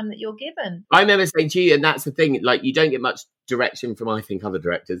short time that you're given. I remember saying to you, and that's the thing, like you don't get much direction from, I think, other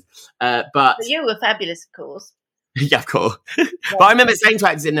directors, but you were fabulous, of course. Yeah, of course. Yeah. But I remember saying to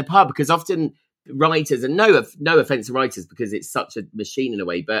actors in the pub, because often writers, and no offense to writers, because it's such a machine in a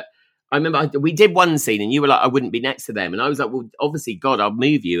way, but I remember we did one scene and you were like, I wouldn't be next to them. And I was like, well, obviously, God, I'll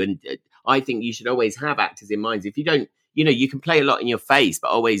move you. And I think you should always have actors in mind. If you don't, you can play a lot in your face, but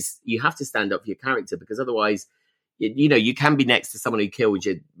always you have to stand up for your character, because otherwise, you can be next to someone who killed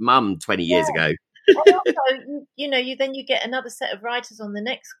your mum 20 years ago. And also, you get another set of writers on the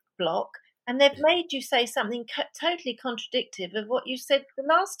next block, and they've made you say something totally contradictory of what you said the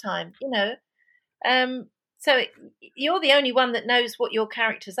last time, So you're the only one that knows what your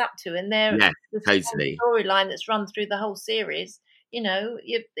character's up to, and the totally storyline that's run through the whole series.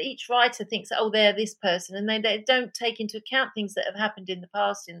 Each writer thinks, oh, they're this person, and they don't take into account things that have happened in the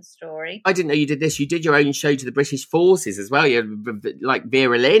past in the story. I didn't know you did this. You did your own show to the British Forces as well. You're like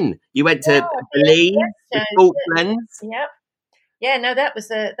Vera Lynn. You went to Belize, the Falklands. Yep. Yeah, no, that was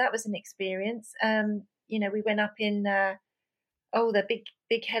an experience. We went up in the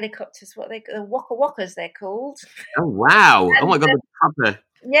big helicopters. What the Waka Wakas they're called. Oh wow! And, oh my God, the proper.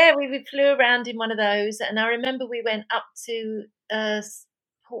 Yeah, we flew around in one of those, and I remember we went up to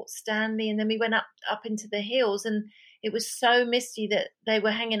Port Stanley, and then we went up into the hills, and it was so misty that they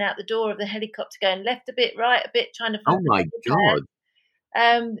were hanging out the door of the helicopter, going left a bit, right a bit, trying to find. Oh my God!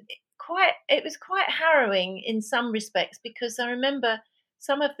 It was quite harrowing in some respects, because I remember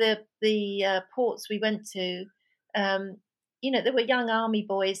some of the ports we went to. There were young army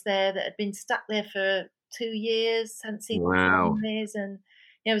boys there that had been stuck there for 2 years, hadn't seen families, and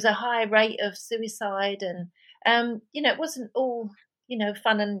there was a high rate of suicide, and it wasn't all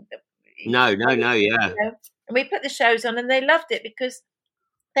fun and no, yeah. And we put the shows on, and they loved it because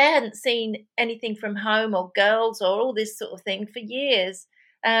they hadn't seen anything from Home or Girls or all this sort of thing for years.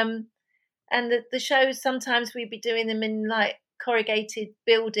 And the shows, sometimes we'd be doing them in like corrugated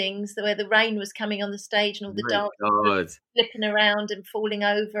buildings where the rain was coming on the stage, and all the dancers flipping around and falling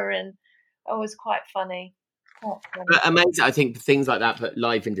over, and it was quite funny. But amazing. I think things like that put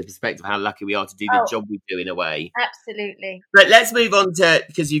life into perspective, how lucky we are to do the job we do in a way. Absolutely. But let's move on to,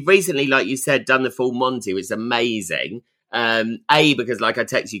 because you've recently, like you said, done the full Monty, which is amazing. Because like I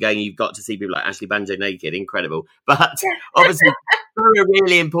text you going, you've got to see people like Ashley Banjo naked, incredible. But obviously for a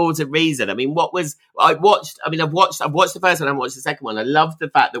really important reason. I mean, I've watched the first one, I watched the second one. I love the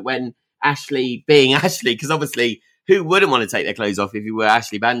fact that when Ashley being Ashley, because obviously who wouldn't want to take their clothes off if you were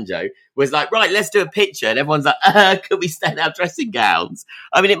Ashley Banjo, was like, right, let's do a picture. And everyone's like, could we stay in our dressing gowns?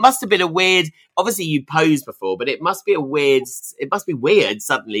 I mean, it must have been a weird, obviously you posed before, but it must be weird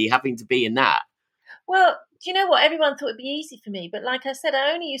suddenly having to be in that. Well, do you know what? Everyone thought it'd be easy for me. But like I said,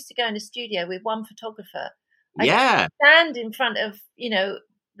 I only used to go in the studio with one photographer. I stand in front of,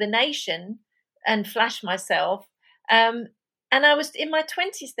 the nation and flash myself. And I was in my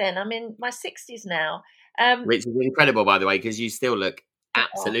 20s then. I'm in my 60s now. Which is incredible, by the way, because you still look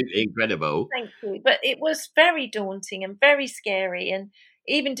absolutely incredible. Thank you. But it was very daunting and very scary. And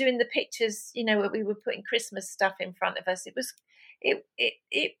even doing the pictures, where we were putting Christmas stuff in front of us,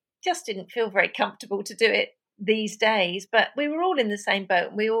 it just didn't feel very comfortable to do it these days. But we were all in the same boat,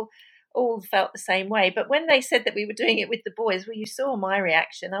 and we all felt the same way. But when they said that we were doing it with the boys, well, you saw my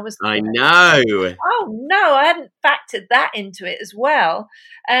reaction. I know. Oh no, I hadn't factored that into it as well.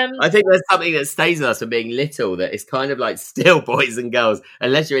 I think there's something that stays with us from being little, that it's kind of like still boys and girls,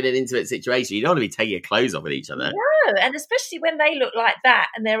 unless you're in an intimate situation. You don't want to be taking your clothes off with each other. No, and especially when they look like that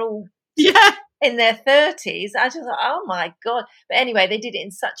and they're all in their 30s. I just thought, oh my God. But anyway, they did it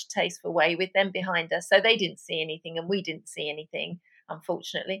in such a tasteful way with them behind us. So they didn't see anything and we didn't see anything,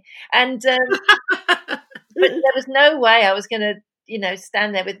 unfortunately. And but there was no way I was going to,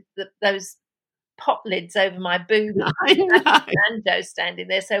 stand there with those pop lids over my boob and Joe standing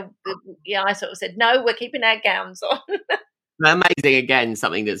there. So I sort of said, no, we're keeping our gowns on. Amazing. Again,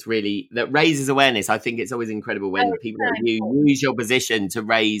 something that raises awareness. I think it's always incredible when people like you use your position to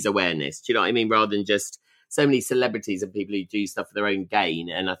raise awareness. Do you know what I mean? Rather than just so many celebrities and people who do stuff for their own gain.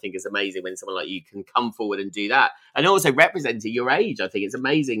 And I think it's amazing when someone like you can come forward and do that. And also representing your age. I think it's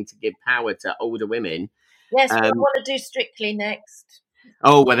amazing to give power to older women. Yes, I want to do Strictly next.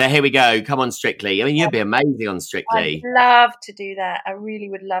 Oh, well, here we go. Come on, Strictly. I mean, you'd be amazing on Strictly. I'd love to do that. I really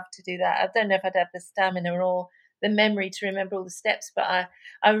would love to do that. I don't know if I'd have the stamina or the memory to remember all the steps, but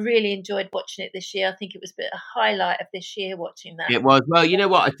I really enjoyed watching it this year. I think it was a highlight of this year watching that. It was. Well, you know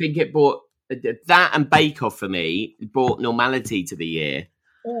what? I think it brought that, and Bake Off for me brought normality to the year.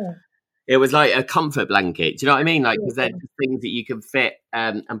 Mm. It was like a comfort blanket. Do you know what I mean? Like, because they're just things that you can fit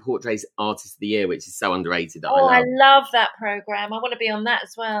and portrays Artist of the Year, which is so underrated. I love that program. I want to be on that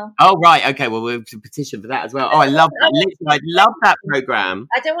as well. Oh, right. Okay. Well, we'll petition for that as well. Oh, I love that. Literally, I love that program.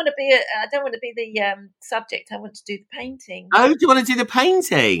 I don't want to be the subject. I want to do the painting. Oh, do you want to do the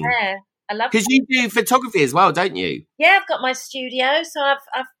painting? Yeah, I love. Because you do photography as well, don't you? Yeah, I've got my studio, so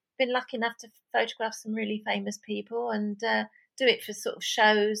I've been lucky enough to photograph some really famous people and do it for sort of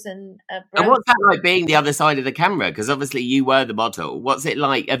shows and what's that like being the other side of the camera? Because obviously you were the model. What's it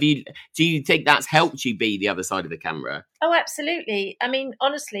like? Do you think that's helped you be the other side of the camera? Oh, absolutely. I mean,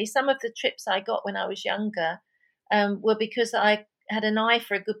 honestly, some of the trips I got when I was younger were because I had an eye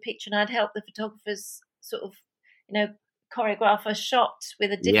for a good picture and I'd help the photographers sort of, choreograph a shot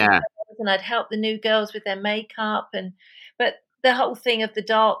with a different girls, and I'd help the new girls with their makeup but the whole thing of the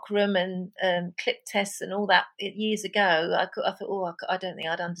dark room and clip tests and all that years ago, I thought, I don't think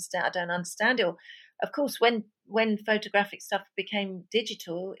I'd understand. I don't understand it. Of course, when photographic stuff became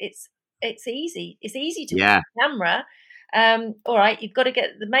digital, it's easy. It's easy to use a camera. All right, you've got to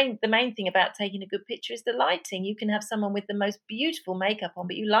get the main thing about taking a good picture is the lighting. You can have someone with the most beautiful makeup on,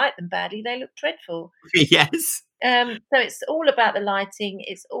 but you light them badly, they look dreadful. Yes. So it's all about the lighting.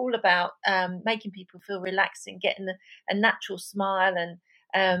 It's all about making people feel relaxed and getting a natural smile and,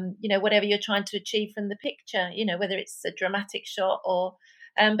 whatever you're trying to achieve from the picture, whether it's a dramatic shot or,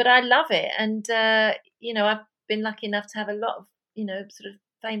 but I love it. And, I've been lucky enough to have a lot of, sort of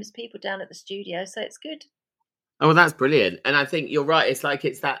famous people down at the studio. So it's good. Oh, that's brilliant. And I think you're right. It's like,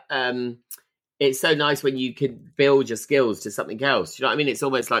 it's that, it's so nice when you can build your skills to something else. You know what I mean? It's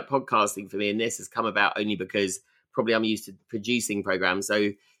almost like podcasting for me. And this has come about only because probably I'm used to producing programs. So,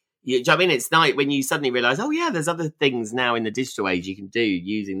 do you know what I mean? It's nice when you suddenly realize, oh yeah, there's other things now in the digital age you can do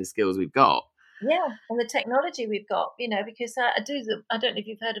using the skills we've got. Yeah. And the technology we've got, because I don't know if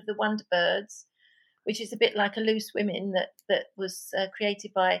you've heard of the Wonderbirds, which is a bit like a Loose Women that was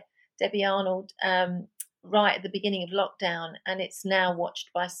created by Debbie Arnold right at the beginning of lockdown. And it's now watched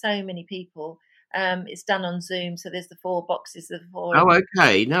by so many people. It's done on Zoom, so there's the 4 boxes of 4. Oh,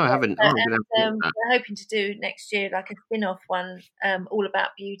 okay. No, I haven't. We're hoping to do next year like a spin-off one, all about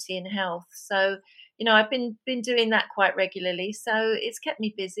beauty and health. So, I've been doing that quite regularly. So it's kept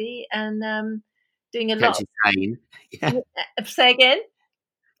me busy and doing a lot. Kept you sane. Yeah. Say again.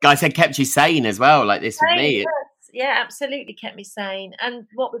 Guys said kept you sane as well, like this with me. Yes. Yeah, absolutely kept me sane. And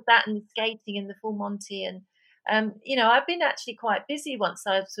what with that and the skating and the full Monty and. I've been actually quite busy once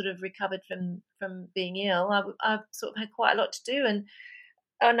I've sort of recovered from being ill. I've sort of had quite a lot to do, and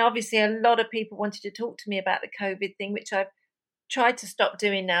and obviously a lot of people wanted to talk to me about the COVID thing, which I've tried to stop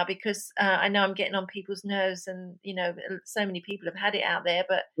doing now because I know I'm getting on people's nerves, and so many people have had it out there.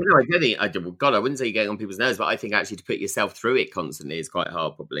 But I don't think I wouldn't say you're getting on people's nerves, but I think actually to put yourself through it constantly is quite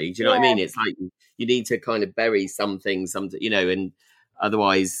hard. Probably, do you know what I mean? It's like you need to kind of bury something, and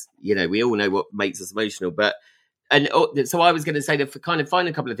otherwise, we all know what makes us emotional. But so I was going to say to kind of find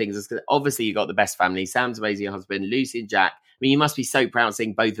a couple of things. Obviously, you got the best family. Sam's amazing husband, Lucy and Jack. I mean, you must be so proud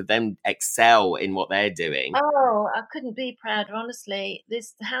seeing both of them excel in what they're doing. Oh, I couldn't be prouder, honestly. The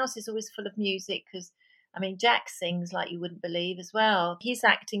house is always full of music because, Jack sings like you wouldn't believe as well. His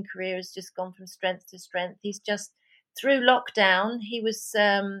acting career has just gone from strength to strength. He's just, through lockdown, he was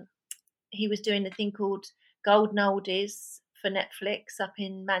doing a thing called Golden Oldies for Netflix up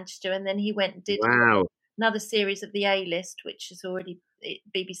in Manchester, and then he went and did another series of The A-List, which is already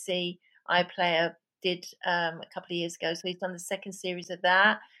BBC iPlayer did a couple of years ago. So he's done the second series of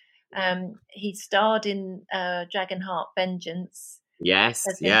that. He starred in Dragonheart Vengeance. Yes,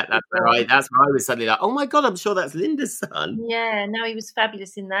 that's right. That's why I was suddenly like, oh my God, I'm sure that's Linda's son. Yeah, no, he was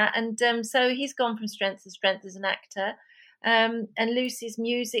fabulous in that. And so he's gone from strength to strength as an actor. And Lucy's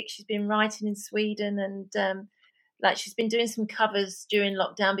music, she's been writing in Sweden, and she's been doing some covers during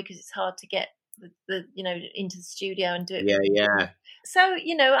lockdown because it's hard to get the into the studio and do it. Yeah. So,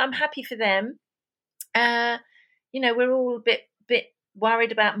 I'm happy for them. We're all a bit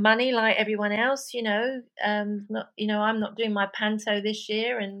worried about money like everyone else, I'm not doing my panto this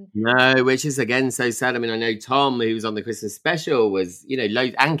year, and no, which is again so sad. I mean, I know Tom, who was on the Christmas special, was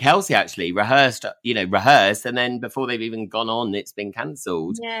and Kelsey actually rehearsed, and then before they've even gone on, it's been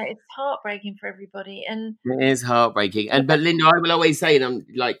cancelled. Yeah, it's heartbreaking for everybody, and it is heartbreaking. But Linda, I will always say, and I'm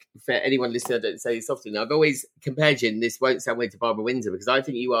like, for anyone listening, I don't say this often, I've always compared you, and this won't sound weird, to Barbara Windsor, because I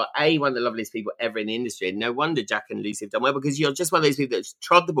think you are one of the loveliest people ever in the industry, and no wonder Jack and Lucy have done well, because you're just one of those people that's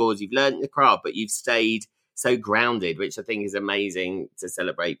trod the boards, you've learned the craft, but you've stayed so grounded, which I think is amazing to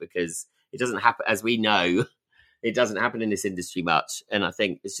celebrate, because it doesn't happen, as we know, it doesn't happen in this industry much. And I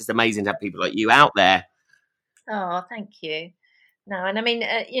think it's just amazing to have people like you out there. Oh, thank you. No,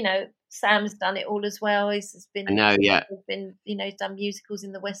 and Sam's done it all as well. He's been, he's done musicals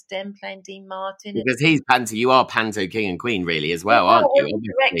in the West End playing Dean Martin. Because he's Panto, you are Panto King and Queen really as well, aren't you? He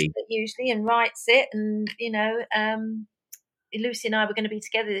directs it usually and writes it, and Lucy and I were going to be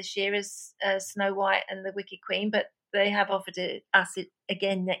together this year as Snow White and the Wicked Queen, but they have offered us it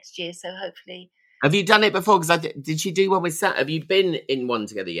again next year, so hopefully. Have you done it before? Because did she do one with Sam? Have you been in one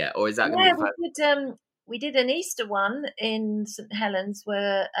together yet, or is that going to be we did an Easter one in St Helens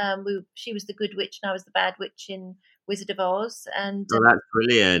where she was the good witch and I was the bad witch in Wizard of Oz, and that's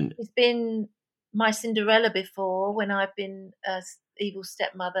brilliant. She's been my Cinderella before when I've been evil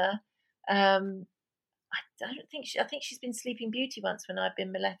stepmother. I think she's been Sleeping Beauty once when I've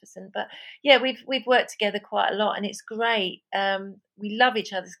been Maleficent. But yeah, we've worked together quite a lot, and it's great. We love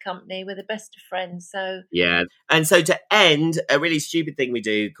each other's company. We're the best of friends. So yeah. And so to end, a really stupid thing we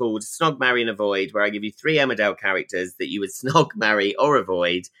do called Snog, Marry and Avoid, where I give you 3 Emmerdale characters that you would snog, marry or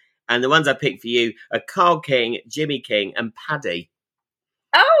avoid. And the ones I picked for you are Carl King, Jimmy King and Paddy.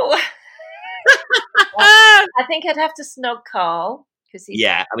 Oh! I think I'd have to snog Carl.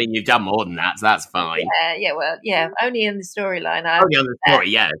 Yeah, I mean, you've done more than that, so that's fine. Only in the storyline. Only on the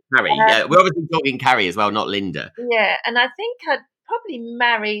story, Carrie. We're obviously talking Carrie as well, not Linda. Yeah, and I think I'd probably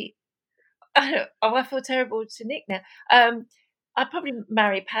marry... I feel terrible to Nick now. I'd probably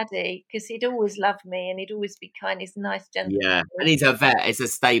marry Paddy, because he'd always love me and he'd always be kind. He's a nice gentleman. Yeah, and he's a vet. It's a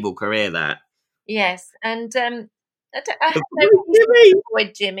stable career, that. Yes, and I have no reason to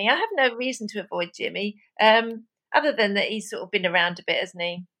avoid Jimmy. I have no reason to avoid Jimmy. Other than that, he's sort of been around a bit, hasn't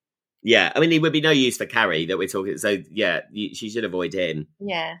he? Yeah, I mean, he would be no use for Carrie that we're talking. So, yeah, she should avoid him.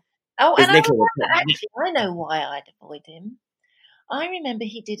 Yeah. Oh, and I know why I'd avoid him. I remember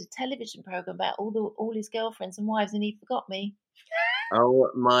he did a television program about all his girlfriends and wives, and he forgot me. Oh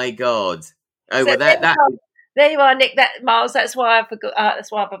my God! Oh, so well, there you are, Nick. Miles. That's why I forgot.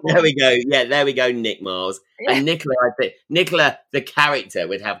 That's why I've avoided. There we go. Yeah, there we go, Nick Miles. Yeah. And Nicola, I think Nicola, the character,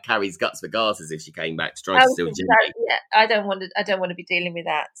 would have Carrie's guts for garters if she came back to try to steal Jimmy. Yeah, I don't want to be dealing with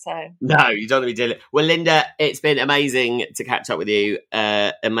that. So no, you don't want to be dealing. Well, Linda, it's been amazing to catch up with you.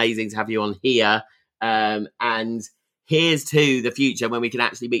 Amazing to have you on here. And here's to the future when we can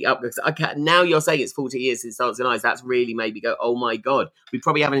actually meet up. Because now you're saying it's 40 years since Dancing Eyes. That's really made me go, oh my God, we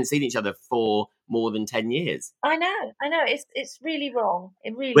probably haven't seen each other for more than 10 years. I know. It's really wrong.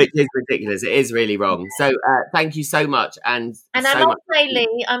 Which is ridiculous. It is really wrong. So thank you so much. And I must say,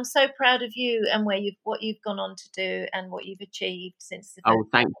 Lee, I'm so proud of you and what you've gone on to do and what you've achieved since the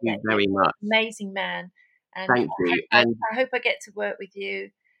thank you very much. Amazing man. And Thank you. And I hope I get to work with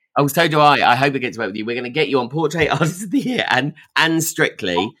you. oh, so do I. I hope I get to work with you. We're going to get you on Portrait Artist of the Year and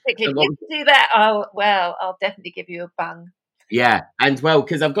Strictly. If you do that, I'll definitely give you a bung. Yeah, and well,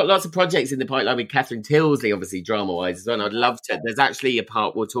 because I've got lots of projects in the pipeline with Catherine Tilsley, obviously drama-wise as well. And I'd love to. There's actually a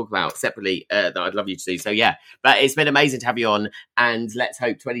part we'll talk about separately that I'd love you to do. So yeah, but it's been amazing to have you on, and let's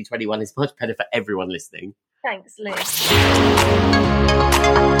hope 2021 is much better for everyone listening. Thanks, Liz.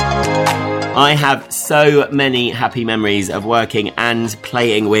 I have so many happy memories of working and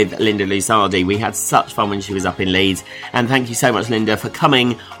playing with Linda Lusardi. We had such fun when she was up in Leeds. And thank you so much, Linda, for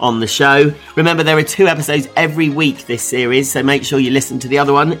coming on the show. Remember, there are 2 episodes every week this series, so make sure you listen to the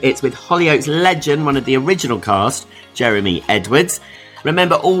other one. It's with Hollyoaks legend, one of the original cast, Jeremy Edwards.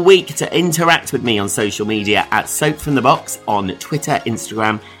 Remember all week to interact with me on social media at Soap from the Box on Twitter,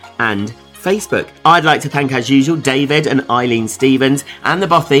 Instagram and Facebook. I'd like to thank, as usual, David and Eileen Stevens and the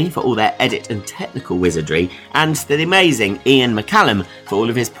Bothy for all their edit and technical wizardry, and the amazing Ian McCallum for all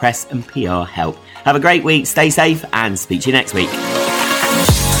of his press and PR help. Have a great week, stay safe, and speak to you next week. You know that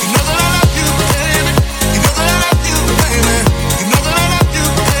I love you, baby. You know that I love you, baby.